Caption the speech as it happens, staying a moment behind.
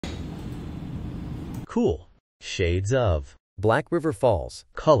cool shades of Black River Falls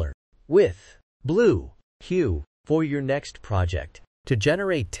color with blue hue for your next project. To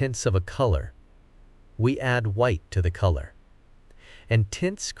generate tints of a color, we add white to the color, and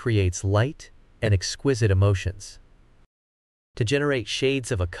tints creates light and exquisite emotions. To generate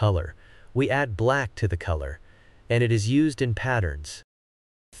shades of a color, we add black to the color, and it is used in patterns.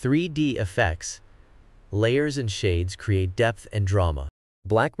 3D effects, layers and shades create depth and drama.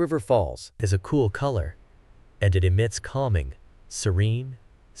 Black River Falls Is a cool color, and it emits calming, serene,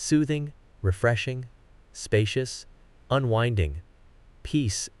 soothing, refreshing, spacious, unwinding,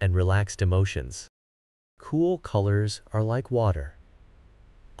 peace and relaxed emotions. Cool colors are like water,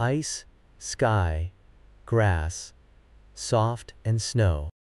 ice, sky, grass, soft and snow.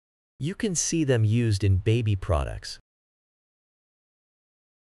 You can see them used in baby products,